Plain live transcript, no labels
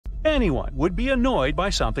Anyone would be annoyed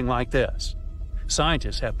by something like this.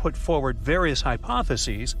 Scientists have put forward various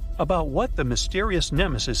hypotheses about what the mysterious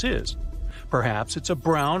Nemesis is. Perhaps it's a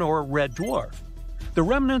brown or red dwarf, the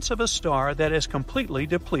remnants of a star that has completely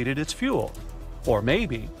depleted its fuel. Or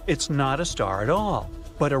maybe it's not a star at all,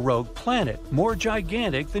 but a rogue planet more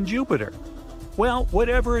gigantic than Jupiter. Well,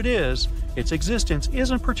 whatever it is, its existence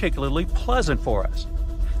isn't particularly pleasant for us.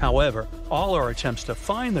 However, all our attempts to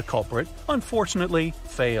find the culprit unfortunately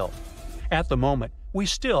failed. At the moment, we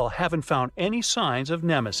still haven't found any signs of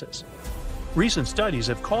Nemesis. Recent studies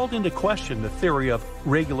have called into question the theory of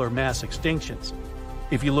regular mass extinctions.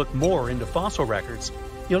 If you look more into fossil records,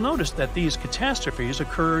 you'll notice that these catastrophes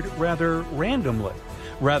occurred rather randomly,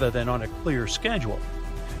 rather than on a clear schedule.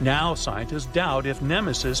 Now scientists doubt if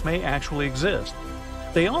Nemesis may actually exist.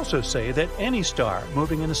 They also say that any star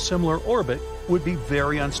moving in a similar orbit would be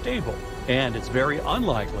very unstable, and it's very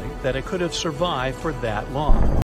unlikely that it could have survived for that long.